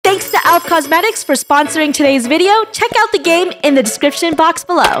to Elf Cosmetics for sponsoring today's video. Check out the game in the description box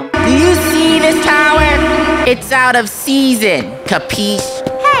below. Do you see this tower? It's out of season, capiche?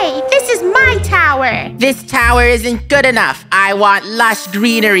 Hey, this is my tower. This tower isn't good enough. I want lush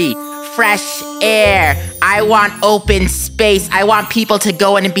greenery, fresh air. I want open space. I want people to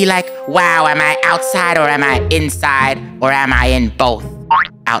go in and be like, wow, am I outside or am I inside? Or am I in both?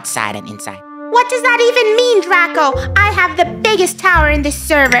 Outside and inside. What does that even mean, Draco? I have the biggest tower in this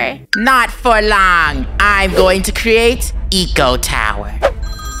server. Not for long. I'm going to create Eco Tower.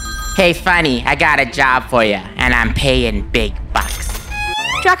 Hey, Funneh, I got a job for you, and I'm paying big bucks.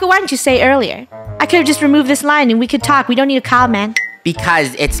 Draco, why didn't you say earlier? I could have just removed this line and we could talk. We don't need a call, man.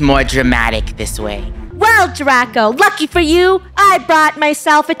 Because it's more dramatic this way. Well, Draco, lucky for you, I brought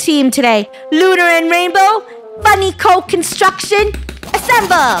myself a team today. Lunar and Rainbow, Funneh Co-Construction,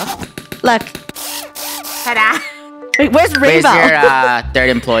 assemble! Look. Ta-da. Wait, where's Rainbow? Where's your third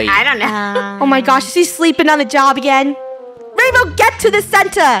employee? I don't know. Oh my gosh, is he sleeping on the job again? Rainbow, get to the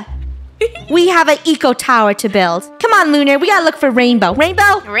center! We have an eco tower to build. Come on, Lunar, we gotta look for Rainbow.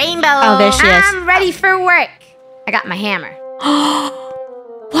 Rainbow? Rainbow. Oh, there she is. I'm ready for work. I got my hammer.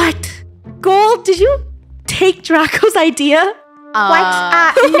 What? Gold, did you take Draco's idea?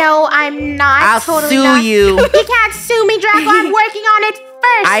 What? No, I'm not. I'll totally sue not. you. You can't sue me, Draco. I'm working on it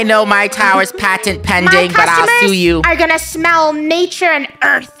first. I know my tower's patent pending, but I'll sue you. Are gonna smell nature and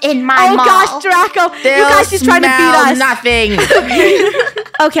earth in my Oh mall. gosh, Draco, you They'll guys just trying to beat smell us. nothing.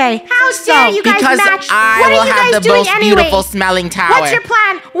 Okay. How dare you guys Because match? I What will are you have guys the doing most anyway? beautiful smelling tower. What's your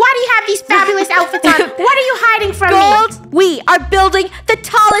plan? Why do you have these fabulous outfits on? What are you hiding from me? Gold, we are building the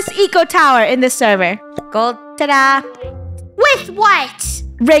tallest eco tower in this server. Gold, ta-da. With what?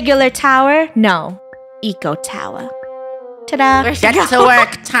 Regular tower? No. Eco tower. Ta-da. Get to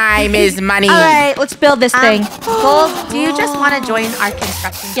work. Time is money. All right, let's build this thing. Gold, do you just want to join our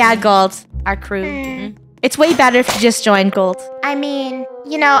construction team? Yeah, Gold. Our crew? It's way better if you just join Gold. I mean,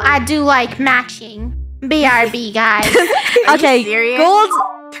 you know, I do like matching. BRB, guys. Okay, serious? Gold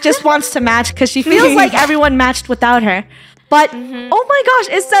just wants to match because she feels like everyone matched without her. But, oh my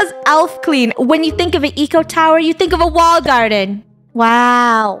gosh, it says elf clean. When you think of an eco tower, you think of a wall garden.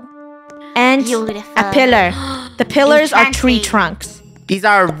 Wow. And Beautiful. a pillar. The pillars are tree Enchanting. trunks. These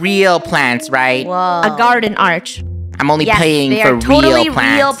are real plants, right? Whoa. A garden arch. I'm only Yes, paying they for are totally real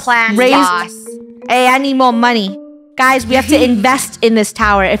plants. real plants, Raise- boss. Hey, I need more money. Guys, we have to invest in this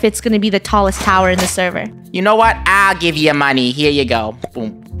tower if it's going to be the tallest tower in the server. You know what? I'll give you money. Here you go.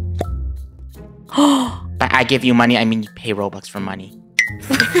 Boom. But I give you money, I mean you pay Robux for money.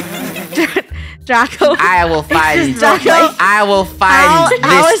 Draco. I will find Draco. I will find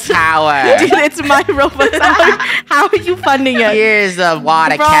How this is- tower. Dude, it's my Robux. How are you funding it? Here's a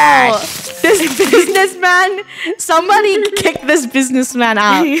wad of Bro, cash. this businessman, somebody kick this businessman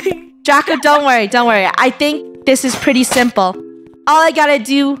out. Draco, don't worry. I think this is pretty simple. All I gotta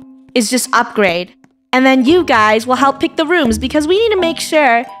do is just upgrade. And then you guys will help pick the rooms because we need to make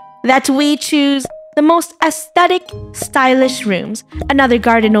sure that we choose the most aesthetic, stylish rooms. Another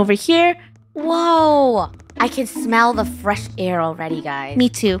garden over here. Whoa. I can smell the fresh air already, guys. Me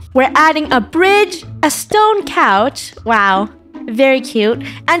too. We're adding a bridge, a stone couch. Wow, very cute.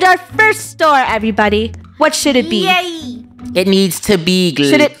 And our first store, everybody. What should it be? Yay! It needs to be glue.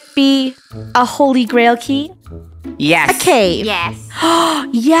 Should it be a holy grail key? Yes. A cave? Yes.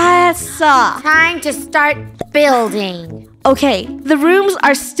 Yes! Time to start building. Okay, the rooms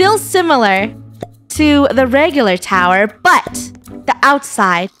are still similar to the regular tower, but the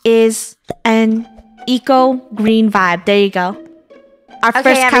outside is an eco-green vibe. There you go. Our Okay,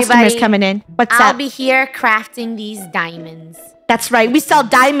 first customer's everybody. coming in. What's I'll up? be here crafting these diamonds. That's right, we sell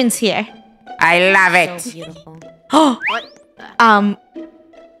diamonds here. I love So it. beautiful.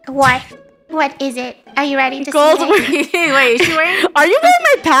 What? What is it? Are you ready to Gold. see it? Wait, is she wearing? Are you wearing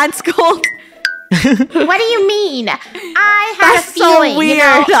my pants, Gold? What do you mean? I had That's a so feeling, you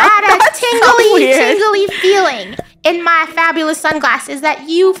know, weird. I had a That's so tingly, weird. tingly feeling in my fabulous sunglasses that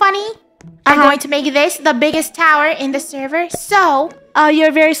you, Funneh, are going to make this the biggest tower in the server. So, Oh,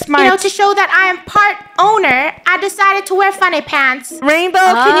 you're very smart. you know, to show that I am part owner, I decided to wear Funneh pants. Rainbow,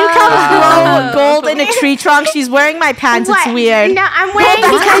 can you come grow Gold in a tree trunk? She's wearing my pants. What? It's weird. No, I'm wearing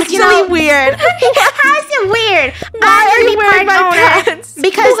That's because, actually you know, weird. how is it weird? Why are you I'm wearing gonna be my part owner pants?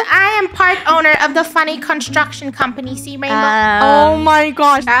 because I am part owner of the Funneh Construction Company. See, Rainbow? Oh my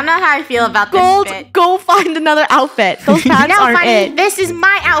gosh. I don't know how I feel about Gold, this fit. go find another outfit. Those pants No, aren't Funneh, it. this is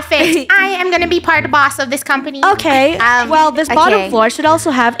my outfit. I am gonna be part boss of this company. Okay, well, this bottom okay. floor should also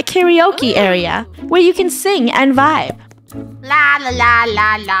have a karaoke area where you can sing and vibe. La la la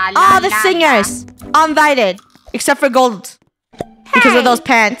la la la. All the la, singers, uninvited, except for Gold. La. because of those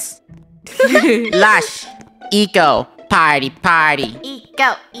pants. Lush, eco, party.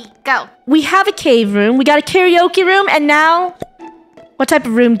 Eco. We have a cave room. We got a karaoke room. And now, what type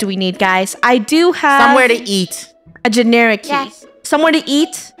of room do we need, guys? I do have Somewhere to eat. a generic key. Yes. Somewhere to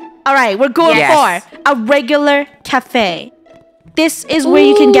eat. All right, we're going Yes. for a regular cafe. This is where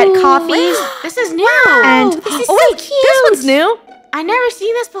you can get coffees. This is new. And this is oh, so wait, cute. this one's new. I never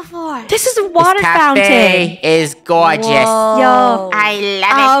seen this before. This is a water This fountain. cafe is gorgeous. Yo. I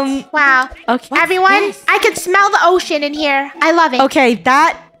love it. Wow. Okay. Everyone, I can smell the ocean in here. I love it. Okay,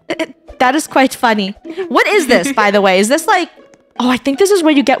 that is quite funny. What is this, by the way? Is this like... Oh, I think this is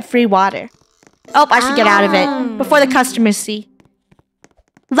where you get free water. Oh, I should get out of it before the customers see.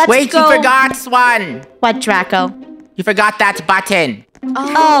 Let's Wait, go. you forgot one. What, Draco? You forgot that button.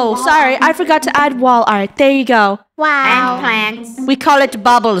 Oh, sorry. I forgot to add wall art. There you go. Wow. Plants. We call it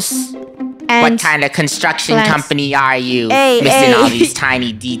Bubbles. And What kind of construction plants. company are you? Hey, Missing hey. all these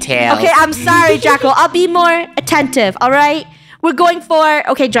tiny details. Okay, I'm sorry, Draco. I'll be more attentive, all right? We're going for...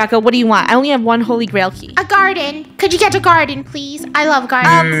 Okay, Draco, what do you want? I only have one Holy Grail key. A garden. Could you get a garden, please? I love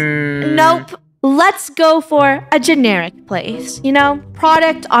gardens. Nope. Let's go for a generic place. You know,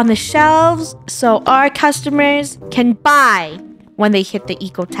 product on the shelves so our customers can buy when they hit the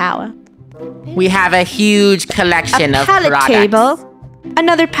Eco Tower. We have a huge collection A of pallet products. table.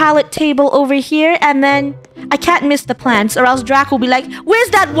 Another pallet table over here. And then I can't miss the plants or else Drac will be like, where's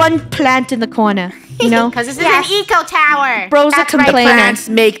that one plant in the corner? You know? Because this is an eco tower. Bro's a That's right, complainer. Plants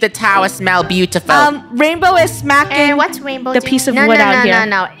make the tower smell beautiful. Rainbow is smacking And what's Rainbow the doing? piece of No, wood no, out no, here.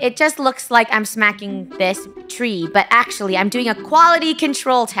 no, no. It just looks like I'm smacking this tree, but actually I'm doing a quality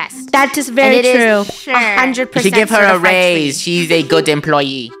control test. That is very and it true. is 100% you should give her a certified raise. tree. She's a good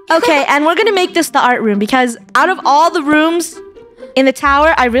employee. Okay, and we're gonna make this the art room because out of all the rooms in the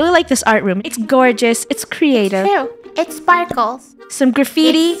tower, I really like this art room. It's gorgeous, it's creative. True. It sparkles. Some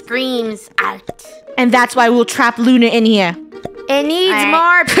graffiti, It screams art. and that's why we'll trap Luna in here. It needs Alright.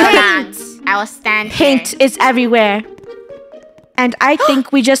 more paint. I will stand Paint is everywhere. And I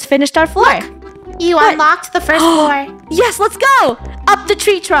think we just finished our floor. You unlocked the first floor. Yes, let's go! Up the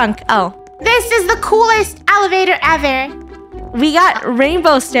tree trunk. Oh, This is the coolest elevator ever. we got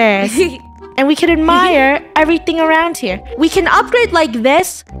rainbow stairs. And we can admire everything around here. We can upgrade like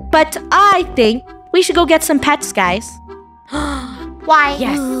this, but I think we should go get some pets, guys. Why?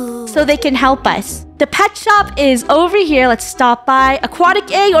 Yes. So they can help us. The pet shop is over here. Let's stop by.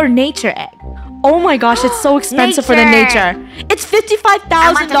 Aquatic egg or nature egg? Oh my gosh, it's so expensive for the Nature. nature. It's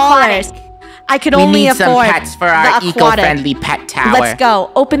 $55,000. aquatic. I could We only need some afford pets for our the aquatic. eco-friendly pet tower. Let's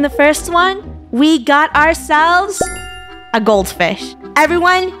go. Open the first one. We got ourselves a goldfish.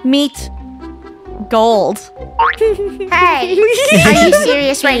 Everyone meet Gold. Hey, are you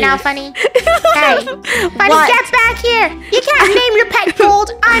serious right now, Funny? Hey, Funny, What? get back here! You can't name your pet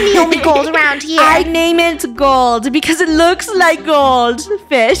Gold. I'm the only Gold around here. I name it Gold because it looks like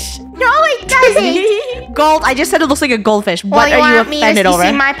goldfish. No, it doesn't. Gold. I just said it looks like a goldfish. Well, What are you want me to offended over?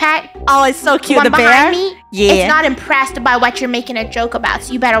 see my pet? Oh, it's so cute. One The bear. behind me? Yeah. It's not impressed by what you're making a joke about,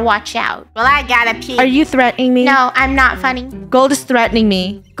 so you better watch out. Well, I gotta pee. Are you threatening me? No, I'm not Funny. Gold is threatening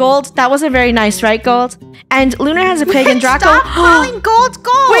me. Gold, that wasn't very nice, right, Gold? And Luna has a pig and Draco. Stop calling Gold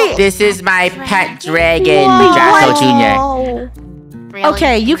Gold. Wait. This is my pet dragon, Whoa. Draco Jr. Whoa. Really?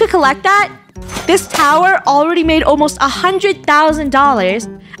 Okay, you could collect that. This tower already made almost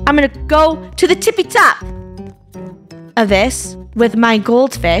 $100,000. I'm gonna go to the tippy top of this with my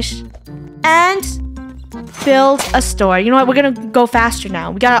goldfish and build a store. You know what? We're gonna go faster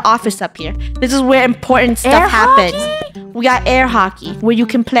now. We got an office up here. This is where important stuff Air happens. We got air hockey where you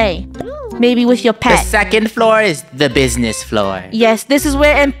can play, maybe with your The pet. second floor is the business floor. Yes, this is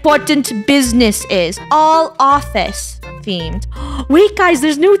where important business is. All office themed. Wait, guys,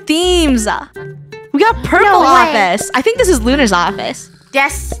 there's new themes. We got purple No way. office. I think this is Luna's office.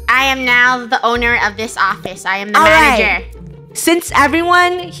 Yes, I am now the owner of this office. I am the All right. manager. Since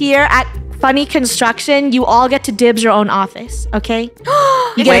everyone here at Funny Construction, you all get to dibs your own office, okay?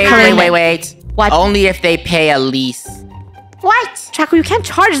 You get to claim it. Wait. What? Only if they pay a lease. What? Draco, you can't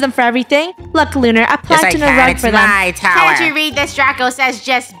charge them for everything. Look, Lunar, I Yes, I planted a can. rug It's for them. my tower. Can't you read this? Draco says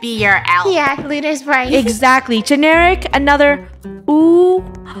just be your elf. Yeah, Luna's right. Exactly. Generic, another. Ooh.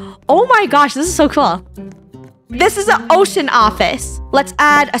 Oh my gosh, this is so cool. This is an ocean office. Let's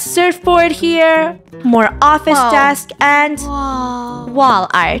add a surfboard here, more office Whoa. desk, and Whoa. wall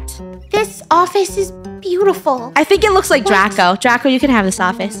art. This office is beautiful. I think it looks like Draco. Draco, you can have this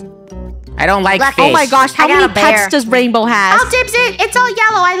office. I don't like Look, fish. Oh my gosh, how I got many a bear. pets does Rainbow have? I'll dibs it. It's all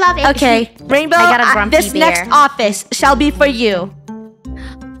yellow. I love it. Okay, Rainbow, I got a grumpy this bear. next office shall be for you.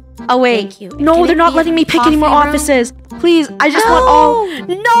 Oh wait, Thank you. no, Can they're it not be letting me pick coffee any more room? offices. Please, I just want all.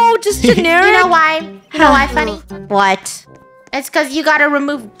 No, just generic. You know why? You know why, Funny? What? It's because you gotta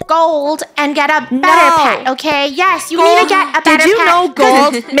remove gold and get a better pet, okay? Yes, you need to get a better pet. Did you know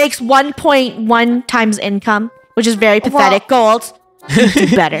gold makes 1.1 times income, which is very pathetic. Gold,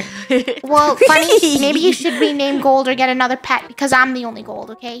 do better. Well, Funny, maybe you should rename gold or get another pet because I'm the only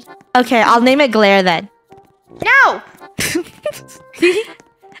gold, okay? Okay, I'll name it Glare then. No!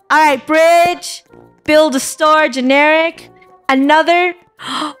 All right, bridge, build a store, generic, another.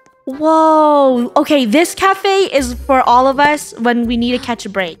 Whoa. Okay, this cafe is for all of us when we need to catch a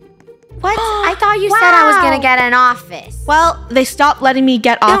break. What? I thought you said I was gonna get an office. Well, they stopped letting me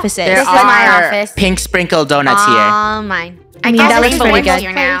get offices. There This is are my office. pink sprinkle donuts here. All mine. I mean, guess that looks Rainbow pretty works good.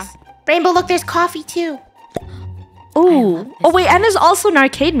 here now. Rainbow, look, there's coffee too. Ooh. Oh, wait, and there's also an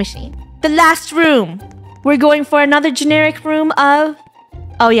arcade machine. The last room. We're going for another generic room of...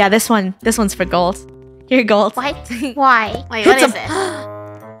 Oh, yeah, this one. This one's for gold. Here, gold. What? Why? Wait, what is it?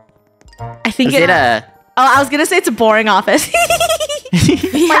 I think Is it a... Oh, I was gonna say it's a boring office. What do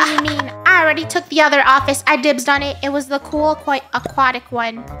you mean? I already took the other office. I dibsed on it. It was the cool, quite aquatic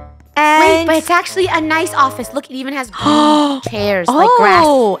one. Wait, And but it's actually a nice office. Look, it even has green chairs, like grass.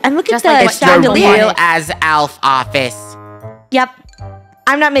 oh, and look Just at the like It's the chandelier. real as Alf office. Yep.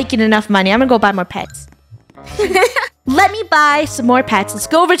 I'm not making enough money. I'm gonna go buy more pets. Let me buy some more pets. Let's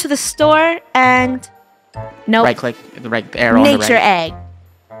go over to the store and... Nope. Right click, the right arrow on the Nature right. egg.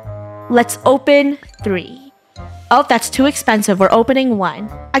 Let's open 3. Oh, that's too expensive. We're opening 1.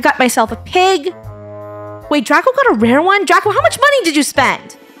 I got myself a pig. Wait, Draco got a rare one? Draco, how much money did you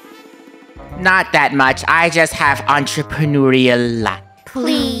spend? Not that much. I just have entrepreneurial luck.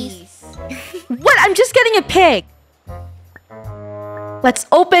 Please. What? I'm just getting a pig. Let's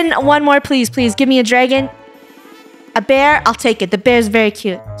open 1 more, please. Please, give me a dragon. A bear? I'll take it. The bear's very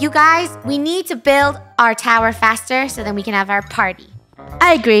cute. You guys, we need to build our tower faster so then we can have our party.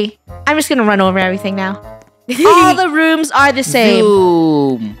 I agree. I'm just gonna run over everything now. All the rooms are the same.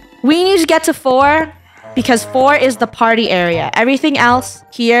 Zoom. We need to get to 4 because 4 is the party area. Everything else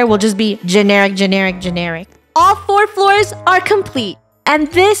here will just be generic, generic, generic. All 4 floors are complete. And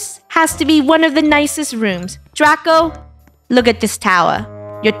this has to be one of the nicest rooms. Draco, look at this tower.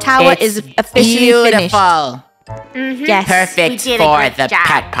 Your tower It's is officially finished. beautiful. Yes. Perfect We did a for good the job.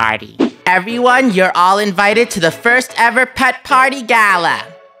 pet party. Everyone, you're all invited to the first ever pet party gala.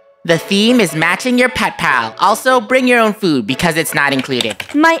 The theme is matching your pet pal. Also, bring your own food because it's not included.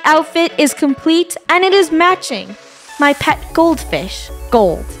 My outfit is complete and it is matching my pet goldfish,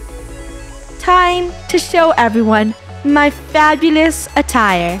 Gold. Time to show everyone my fabulous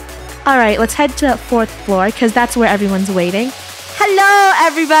attire. All right, let's head to the 4th floor because that's where everyone's waiting. Hello,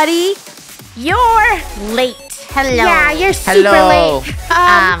 everybody. You're late. Hello. Yeah, you're super Hello. late.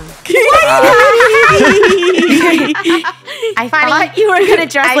 I Funny. thought you were gonna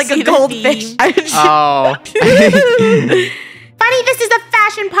dress I like see a the goldfish. Oh. Funny, this is a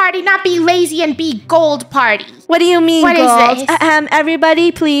fashion party, not be lazy and be gold party. What do you mean, What is Gold? this?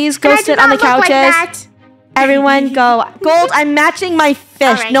 Everybody, please go And I do sit on the not look couches. like that. Everyone, go. Gold, I'm matching my fish.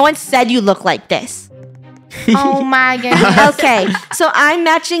 All right. No one said you look like this. Oh my goodness. Okay, so I'm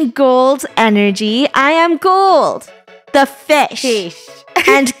matching Gold's energy. I am Gold, the fish.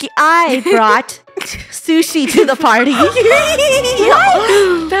 And I brought sushi to the party. What?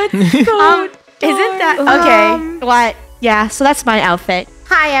 That's so Isn't that okay? What? Yeah, so that's my outfit.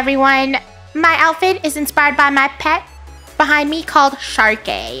 Hi everyone. My outfit is inspired by my pet behind me called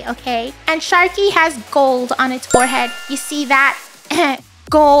Sharky, okay? And Sharky has gold on its forehead. You see that?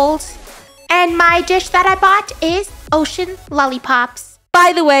 Gold. And my dish that I bought is ocean lollipops.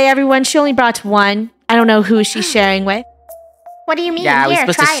 By the way, everyone, she only brought 1. I don't know who she's sharing with. What do you mean? Yeah, we're Here,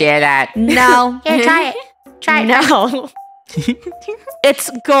 supposed to try it. share that. No. Here, try it. Try it. No. It's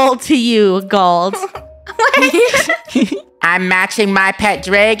Gold to you, Gold. I'm matching my pet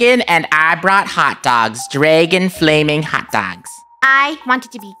dragon and I brought hot dogs. Dragon flaming hot dogs. I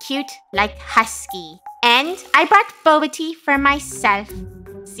wanted to be cute like Husky. And I brought boba tea for myself.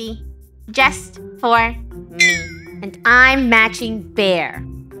 See? Just for me. And I'm matching Bear,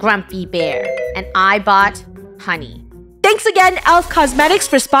 Grumpy Bear, and I bought honey. Thanks again, Elf Cosmetics,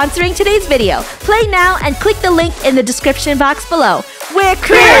 for sponsoring today's video. Play now and click the link in the description box below. We're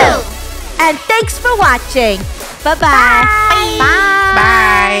KREW! And thanks for watching. Bye-bye.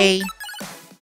 Bye. Bye.